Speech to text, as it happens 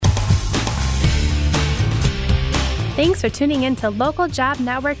Thanks for tuning in to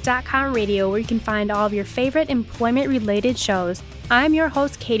localjobnetwork.com radio, where you can find all of your favorite employment-related shows. I'm your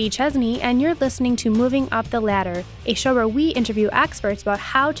host, Katie Chesney, and you're listening to Moving Up the Ladder, a show where we interview experts about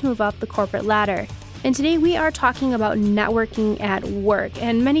how to move up the corporate ladder. And today we are talking about networking at work.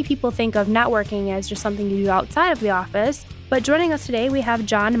 And many people think of networking as just something you do outside of the office. But joining us today, we have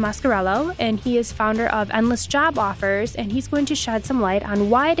John Mascarello, and he is founder of Endless Job Offers, and he's going to shed some light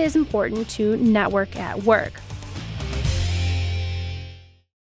on why it is important to network at work.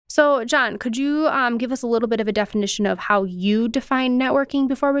 So, John, could you give us a little bit of a definition of how you define networking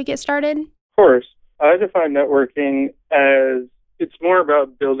before we get started? Of course. I define networking as it's more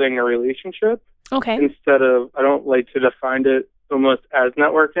about building a relationship. Okay. Instead of, I don't like to define it almost as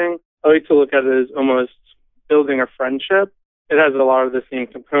networking. I like to look at it as almost building a friendship. It has a lot of the same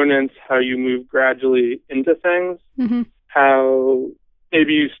components, how you move gradually into things, how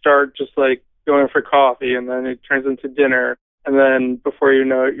maybe you start just like going for coffee and then it turns into dinner. And then before you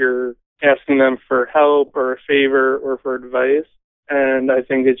know it, you're asking them for help or a favor or for advice. And I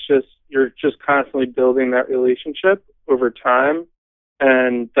think you're just constantly building that relationship over time.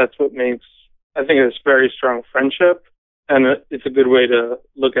 And that's what makes, I think, it's very strong friendship. And it's a good way to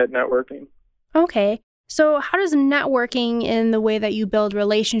look at networking. Okay. So how does networking in the way that you build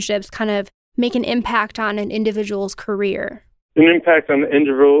relationships kind of make an impact on an individual's career? An impact on the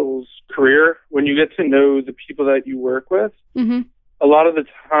individual's career, when you get to know the people that you work with, a lot of the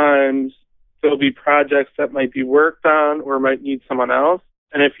times there'll be projects that might be worked on or might need someone else.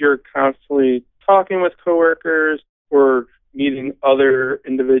 And if you're constantly talking with coworkers or meeting other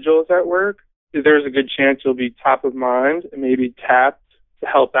individuals at work, there's a good chance you'll be top of mind and maybe tapped to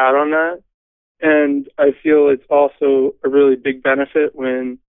help out on that. And I feel it's also a really big benefit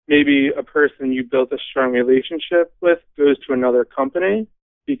when maybe a person you built a strong relationship with goes to another company,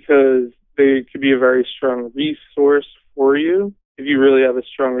 because they could be a very strong resource for you. If you really have a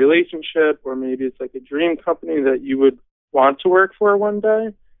strong relationship, or maybe it's like a dream company that you would want to work for one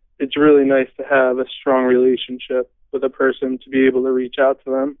day, it's really nice to have a strong relationship with a person to be able to reach out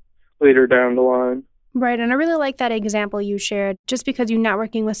to them later down the line. Right, and I really like that example you shared. Just because you're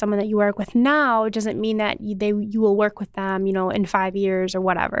networking with someone that you work with now doesn't mean that you will work with them, in 5 years or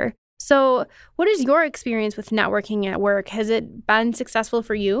whatever. So what is your experience with networking at work? Has it been successful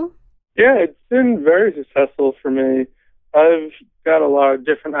for you? Yeah, it's been very successful for me. I've got a lot of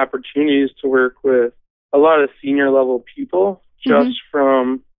different opportunities to work with a lot of senior level people, just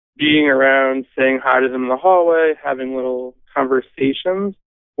from being around, saying hi to them in the hallway, having little conversations,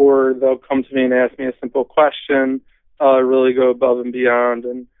 or they'll come to me and ask me a simple question. I'll really go above and beyond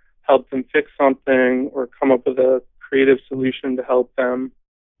and help them fix something or come up with a creative solution to help them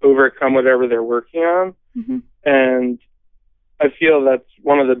overcome whatever they're working on. And I feel that's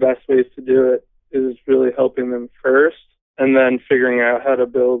one of the best ways to do it, is really helping them first and then figuring out how to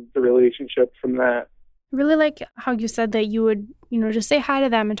build the relationship from that. I really like how you said that you would, just say hi to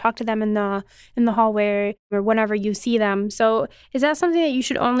them and talk to them in the hallway or whenever you see them. So is that something that you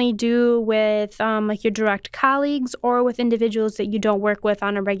should only do with like your direct colleagues, or with individuals that you don't work with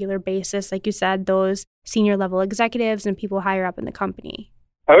on a regular basis? Like you said, those senior level executives and people higher up in the company.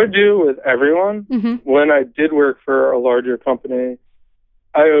 I would do it with everyone. When I did work for a larger company,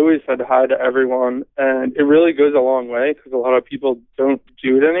 I always said hi to everyone, and it really goes a long way, because a lot of people don't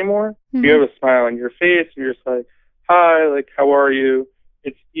do it anymore. You have a smile on your face, and you're just like, hi, like, how are you?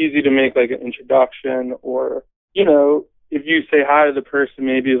 It's easy to make like an introduction, or, if you say hi to the person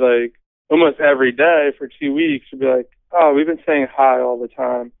maybe like almost every day for 2 weeks, you'll be like, oh, we've been saying hi all the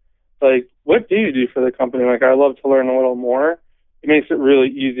time. Like, what do you do for the company? Like, I love to learn a little more. It makes it really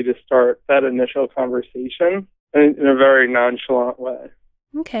easy to start that initial conversation in a very nonchalant way.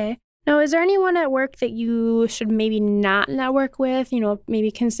 Okay. Now, is there anyone at work that you should maybe not network with?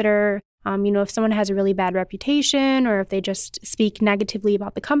 Maybe consider, if someone has a really bad reputation, or if they just speak negatively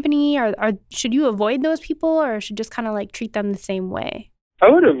about the company, or should you avoid those people, or should just kind of like treat them the same way? I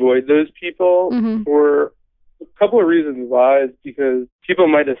would avoid those people for a couple of reasons why. Is because people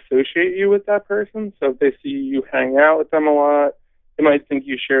might associate you with that person. So if they see you hang out with them a lot, they might think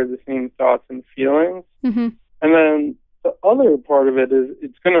you share the same thoughts and feelings. And then the other part of it is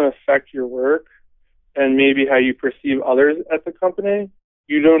it's going to affect your work and maybe how you perceive others at the company.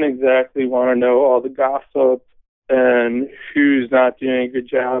 You don't exactly want to know all the gossip and who's not doing a good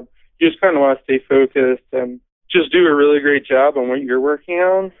job. You just kind of want to stay focused and just do a really great job on what you're working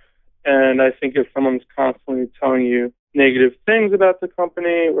on. And I think if someone's constantly telling you negative things about the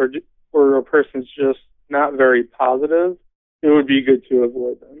company, or a person's just not very positive, it would be good to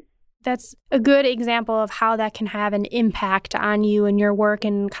avoid them. That's a good example of how that can have an impact on you and your work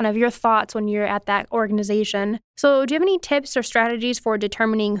and kind of your thoughts when you're at that organization. So do you have any tips or strategies for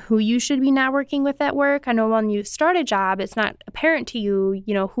determining who you should be networking with at work? I know when you start a job, it's not apparent to you,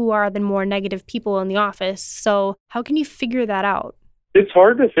 who are the more negative people in the office. So how can you figure that out? It's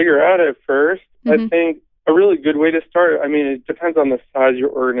hard to figure out at first. I think a really good way to start, it depends on the size of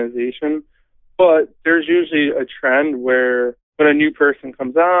your organization, but there's usually a trend where when a new person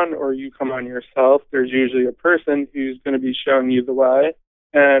comes on or you come on yourself, there's usually a person who's going to be showing you the way.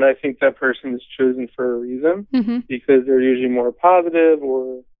 And I think that person is chosen for a reason because they're usually more positive,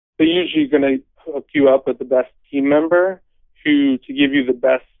 or they're usually going to hook you up with the best team member to give you the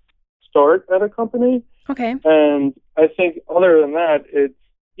best start at a company. Okay. And I think other than that, it's,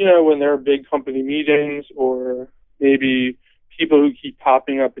 when there are big company meetings or maybe people who keep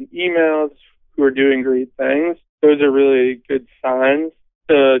popping up in emails who are doing great things, those are really good signs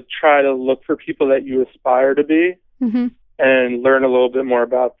to try to look for people that you aspire to be and learn a little bit more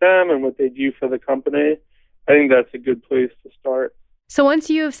about them and what they do for the company. I think that's a good place to start. So once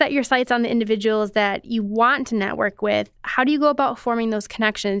you've set your sights on the individuals that you want to network with, how do you go about forming those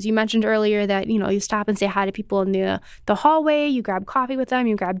connections? You mentioned earlier that, you stop and say hi to people in the hallway, you grab coffee with them,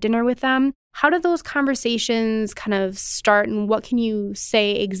 you grab dinner with them. How do those conversations kind of start, and what can you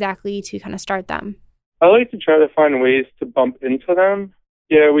say exactly to kind of start them? I like to try to find ways to bump into them.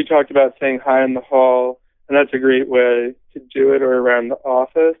 Yeah, we talked about saying hi in the hall, and that's a great way to do it, or around the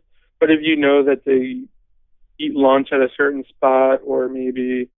office. But if you know that they eat lunch at a certain spot, or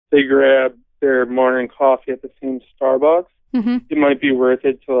maybe they grab their morning coffee at the same Starbucks, it might be worth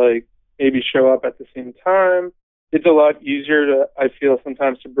it to maybe show up at the same time. It's a lot easier I feel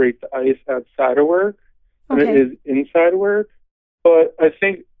sometimes to break the ice outside of work than it is inside work. But I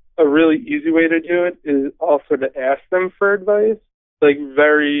think a really easy way to do it is also to ask them for advice,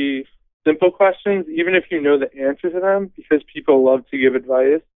 very simple questions, even if you know the answer to them, because people love to give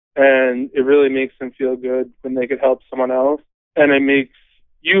advice. And it really makes them feel good when they could help someone else. And it makes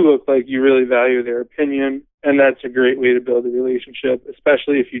you look like you really value their opinion. And that's a great way to build a relationship,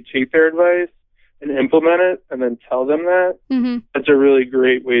 especially if you take their advice and implement it and then tell them that. That's a really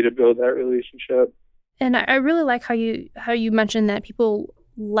great way to build that relationship. And I really like how you mentioned that people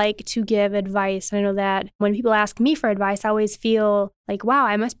like to give advice. And I know that when people ask me for advice, I always feel like, wow,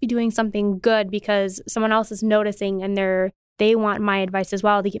 I must be doing something good because someone else is noticing and they want my advice as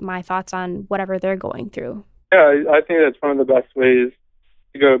well to get my thoughts on whatever they're going through. Yeah, I think that's one of the best ways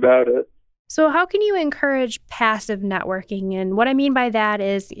to go about it. So how can you encourage passive networking? And what I mean by that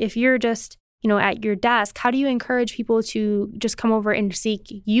is if you're just, at your desk, how do you encourage people to just come over and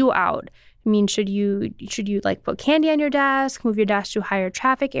seek you out? Should you put candy on your desk, move your desk to a higher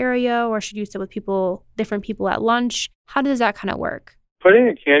traffic area, or should you sit with different people at lunch? How does that kind of work? Putting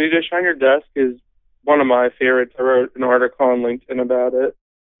a candy dish on your desk is one of my favorites. I wrote an article on LinkedIn about it.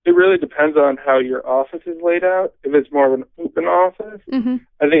 It really depends on how your office is laid out. If it's more of an open office,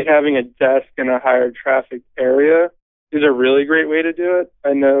 I think having a desk in a higher traffic area is a really great way to do it.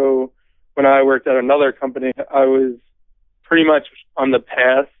 I know when I worked at another company, I was pretty much on the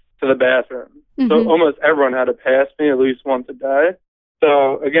path to the bathroom. So almost everyone had to pass me at least once a day.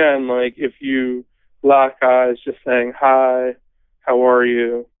 So again, if you lock eyes, just saying hi, how are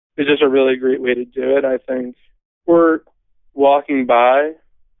you, it's just a really great way to do it, I think. Or walking by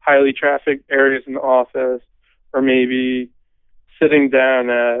highly trafficked areas in the office, or maybe sitting down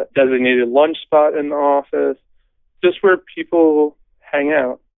at a designated lunch spot in the office, just where people hang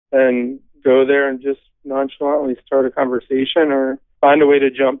out, and go there and just nonchalantly start a conversation or find a way to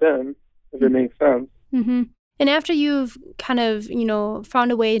jump in, if it makes sense. And after you've kind of,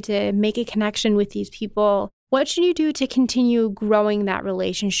 found a way to make a connection with these people, what should you do to continue growing that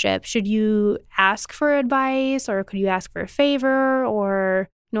relationship? Should you ask for advice, or could you ask for a favor, or,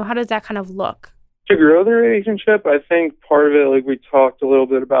 how does that kind of look? To grow the relationship, I think part of it, like we talked a little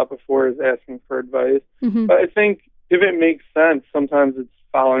bit about before, is asking for advice. But I think if it makes sense, sometimes it's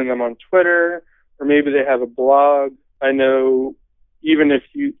following them on Twitter, or maybe they have a blog. I know even if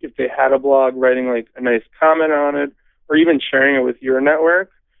they had a blog, writing a nice comment on it, or even sharing it with your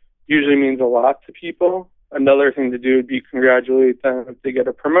network, usually means a lot to people. Another thing to do would be congratulate them if they get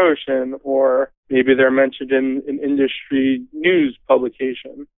a promotion, or maybe they're mentioned in an industry news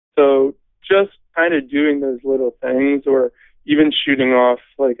publication. So just kind of doing those little things, or even shooting off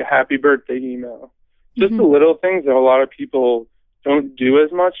a happy birthday email. Just the little things that a lot of people don't do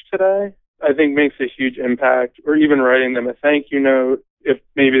as much today, I think makes a huge impact. Or even writing them a thank you note if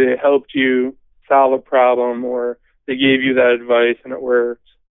maybe they helped you solve a problem, or they gave you that advice and it worked.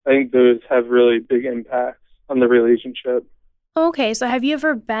 I think those have really big impacts on the relationship. Okay, so have you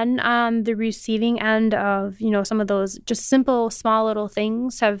ever been on the receiving end of, some of those just simple, small little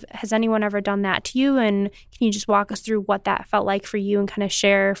things? Has anyone ever done that to you? And can you just walk us through what that felt like for you and kind of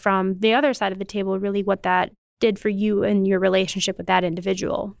share from the other side of the table, really what that did for you and your relationship with that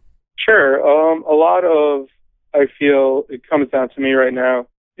individual? Sure. A lot of, I feel it comes down to me right now,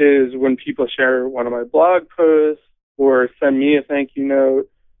 is when people share one of my blog posts or send me a thank you note.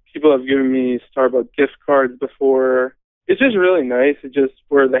 People have given me Starbucks gift cards before. It's just really nice. It just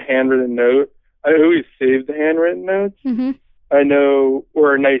were the handwritten note. I always save the handwritten notes. Mm-hmm. I know,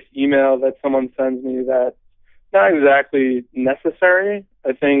 or a nice email that someone sends me that's not exactly necessary.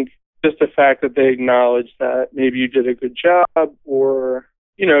 I think just the fact that they acknowledge that maybe you did a good job or,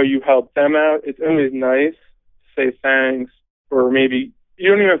 you helped them out. It's always nice to say thanks, or maybe you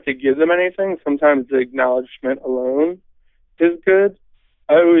don't even have to give them anything. Sometimes the acknowledgement alone is good.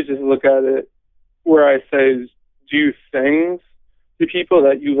 I always just look at it where I say, do things to people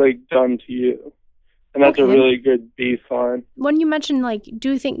that you like done to you. And that's a really good baseline. When you mentioned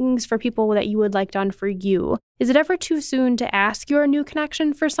do things for people that you would like done for you, is it ever too soon to ask your new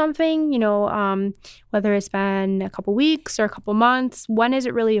connection for something? Whether it's been a couple weeks or a couple months, when is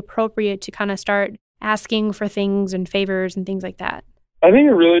it really appropriate to kind of start asking for things and favors and things like that? I think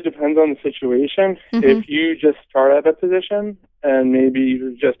it really depends on the situation. Mm-hmm. If you just start at a position and maybe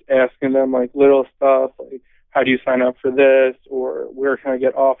you're just asking them like little stuff, like how do you sign up for this, or where can I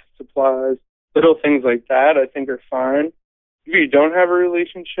get office supplies? Little things like that I think are fine. If you don't have a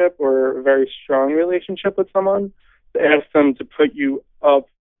relationship or a very strong relationship with someone, to ask them to put you up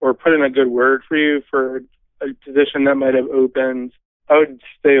or put in a good word for you for a position that might have opened, I would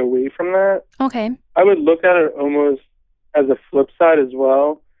stay away from that. Okay. I would look at it almost as a flip side as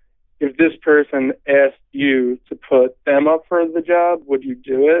well. If this person asked you to put them up for the job, would you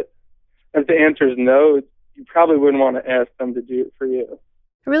do it? If the answer is no, you probably wouldn't want to ask them to do it for you.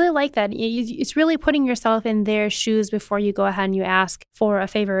 I really like that. It's really putting yourself in their shoes before you go ahead and you ask for a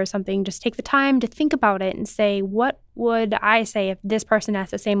favor or something. Just take the time to think about it and say, what would I say if this person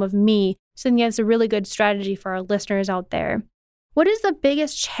asked the same of me? So I think that's a really good strategy for our listeners out there. What is the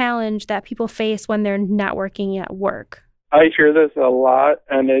biggest challenge that people face when they're networking at work? I hear this a lot,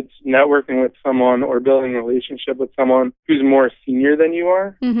 and it's networking with someone or building a relationship with someone who's more senior than you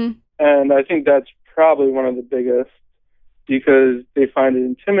are. Mm-hmm. And I think that's probably one of the biggest, because they find it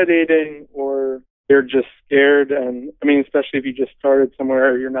intimidating or they're just scared. And I mean, especially if you just started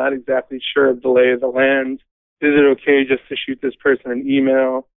somewhere, you're not exactly sure of the lay of the land. Is it okay just to shoot this person an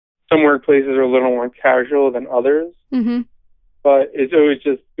email? Some workplaces are a little more casual than others, mm-hmm. but it's always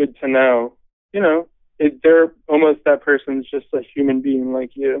just good to know, they're almost, that person's just a human being like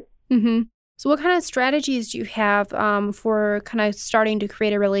you. Mm-hmm. So what kind of strategies do you have for kind of starting to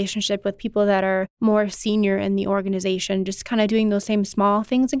create a relationship with people that are more senior in the organization, just kind of doing those same small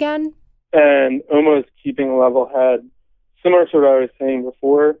things again? And almost keeping a level head. Similar to what I was saying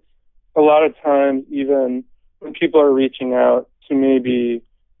before, a lot of times, even when people are reaching out to maybe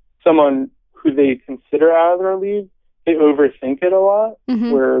someone who they consider out of their league, they overthink it a lot,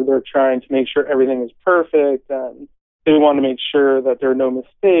 mm-hmm. where they're trying to make sure everything is perfect and they want to make sure that there are no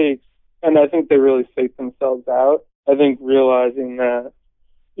mistakes. And I think they really psych themselves out. I think realizing that,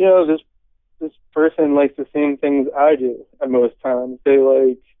 this person likes the same things I do at most times. They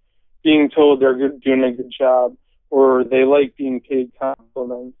like being told they're doing a good job, or they like being paid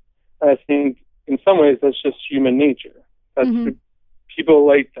compliments. And I think in some ways that's just human nature. That's mm-hmm. People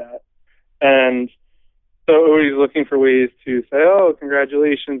like that. And so always looking for ways to say, oh,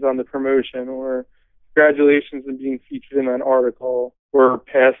 congratulations on the promotion, or congratulations on being featured in an article, or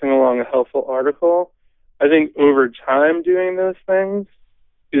passing along a helpful article. I think over time doing those things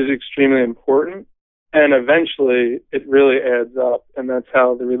is extremely important. And eventually it really adds up. And that's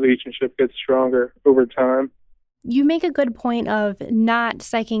how the relationship gets stronger over time. You make a good point of not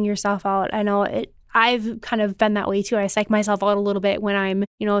psyching yourself out. I know I've kind of been that way too. I psych myself out a little bit when I'm,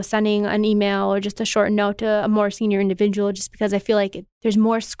 sending an email or just a short note to a more senior individual, just because I feel like there's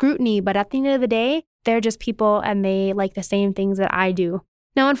more scrutiny. But at the end of the day, they're just people and they like the same things that I do.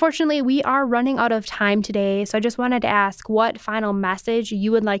 Now, unfortunately, we are running out of time today. So I just wanted to ask what final message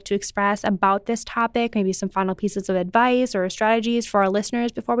you would like to express about this topic, maybe some final pieces of advice or strategies for our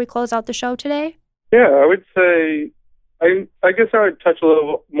listeners before we close out the show today. Yeah, I would say, I guess I would touch a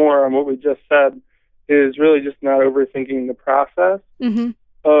little more on what we just said, is really just not overthinking the process mm-hmm.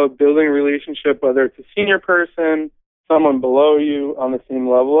 of building a relationship, whether it's a senior person, someone below you on the same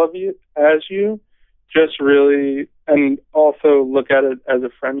level of you as you. Just really, and also look at it as a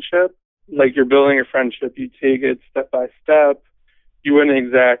friendship. Like you're building a friendship, you take it step by step. you wouldn't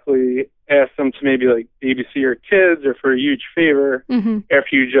exactly ask them to maybe like babysit your kids or for a huge favor after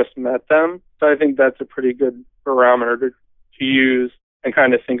you just met them. So I think that's a pretty good barometer to use and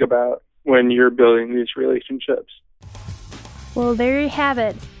kind of think about when you're building these relationships. Well, there you have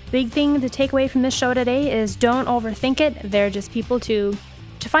it. Big thing to take away from this show today is don't overthink it. They're just people too.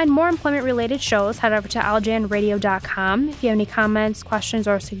 To find more employment-related shows, head over to aljnradio.com. If you have any comments, questions,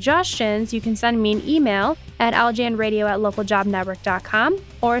 or suggestions, you can send me an email at aljnradio@localjobnetwork.com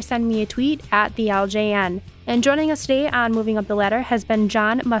or send me a tweet at @thealjn. And joining us today on Moving Up the Ladder has been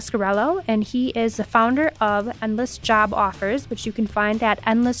John Muscarello, and he is the founder of Endless Job Offers, which you can find at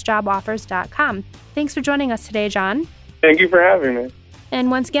endlessjoboffers.com. Thanks for joining us today, John. Thank you for having me. And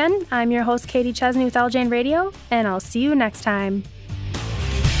once again, I'm your host, Katie Chesney with LJN Radio, and I'll see you next time.